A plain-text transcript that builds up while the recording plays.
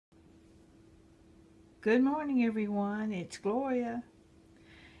Good morning, everyone. It's Gloria,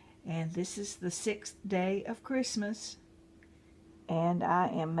 and this is the 6th day of Christmas, and I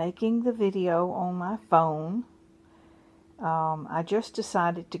am making the video on my phone. I just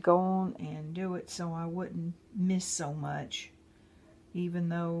decided to go on and do it so I wouldn't miss so much, even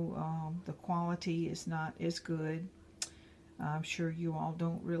though the quality is not as good. I'm sure you all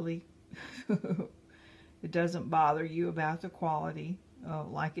don't really, it doesn't bother you about the quality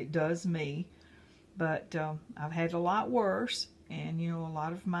like it does me. But I've had a lot worse, and a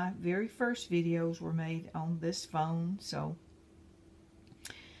lot of my very first videos were made on this phone, so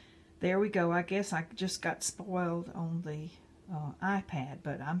there we go. I guess I just got spoiled on the iPad,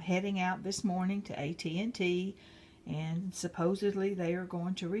 but I'm heading out this morning to AT&T, and supposedly they are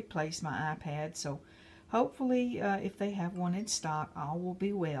going to replace my iPad, so hopefully if they have one in stock, all will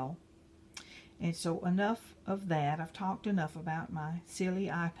be well. And so enough of that. I've talked enough about my silly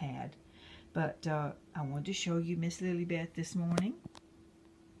iPad. But I wanted to show you Miss Lillie Beth this morning.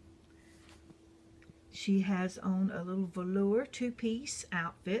 She has on a little velour two-piece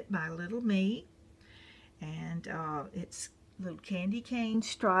outfit by Little Me. And it's little candy cane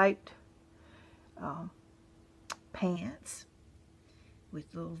striped pants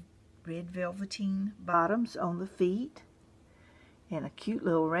with little red velveteen bottoms on the feet. And a cute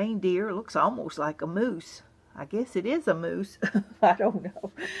little reindeer. It looks almost like a moose. I guess it is a moose. I don't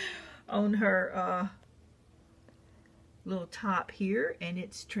know. On her little top here, and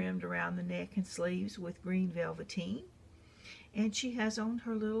it's trimmed around the neck and sleeves with green velveteen. And she has on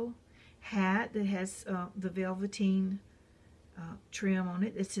her little hat that has the velveteen trim on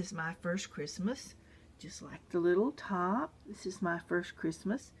it. This is my first Christmas, just like the little top. This is my first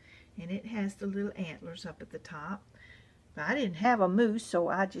Christmas, and it has the little antlers up at the top. But I didn't have a moose, so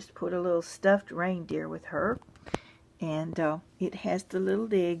I just put a little stuffed reindeer with her. And it has the little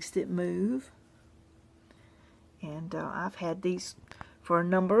legs that move. And I've had these for a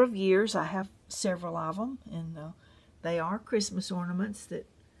number of years. I have several of them. And they are Christmas ornaments that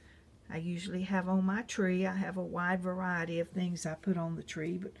I usually have on my tree. I have a wide variety of things I put on the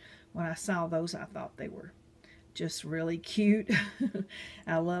tree. But when I saw those, I thought they were just really cute.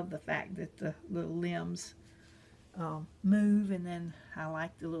 I love the fact that the little limbs move. And then I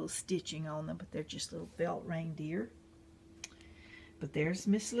like the little stitching on them. But they're just little felt reindeer. But there's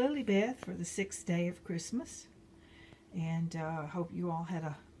Miss Lillie Beth for the 6th day of Christmas. And I hope you all had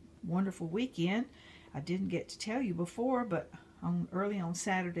a wonderful weekend. I didn't get to tell you before, but early on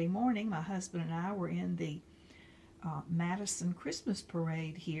Saturday morning, my husband and I were in the Madison Christmas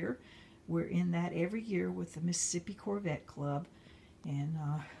Parade here. We're in that every year with the Mississippi Corvette Club. And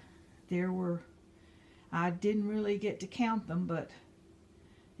there were, I didn't really get to count them, but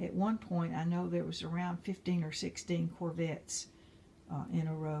at one point I know there was around 15 or 16 Corvettes in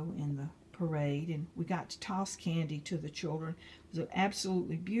a row in the parade, and we got to toss candy to the children. It was an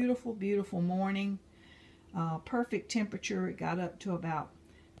absolutely beautiful, beautiful morning. Perfect temperature. It got up to about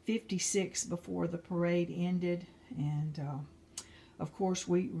 56 before the parade ended, and of course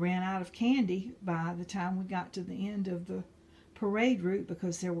we ran out of candy by the time we got to the end of the parade route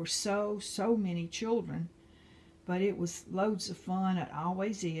because there were so many children. But it was loads of fun. It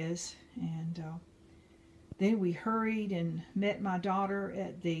always is. And then we hurried and met my daughter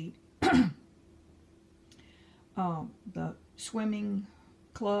at the swimming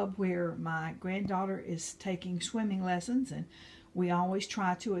club where my granddaughter is taking swimming lessons, and we always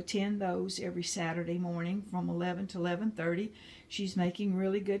try to attend those every Saturday morning from 11 to 11:30. She's making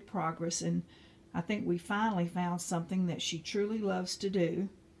really good progress, and I think we finally found something that she truly loves to do.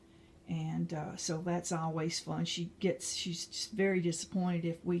 And so that's always fun. She's just very disappointed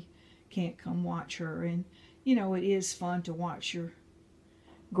if we can't come watch her. And it is fun to watch your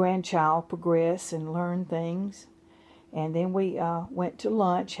grandchild progress and learn things. And then we went to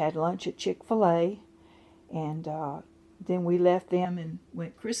lunch, had lunch at Chick-fil-A, and then we left them and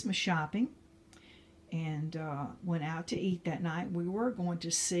went Christmas shopping, and went out to eat that night. We were going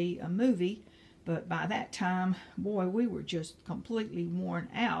to see a movie, but by that time, boy, we were just completely worn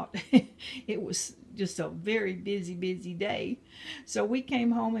out. It was just a very busy day. So we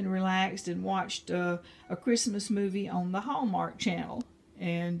came home and relaxed and watched a Christmas movie on the Hallmark Channel,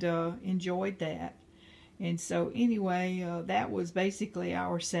 and enjoyed that. And so anyway, that was basically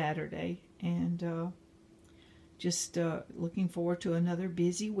our Saturday, and just looking forward to another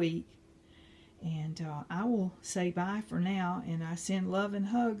busy week. And I will say bye for now, and I send love and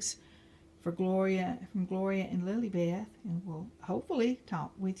hugs from Gloria and Lillie Beth, and we'll hopefully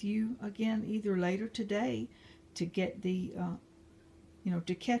talk with you again either later today to get the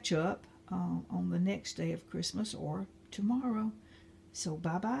to catch up on the next day of Christmas, or tomorrow. So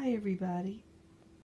bye bye everybody.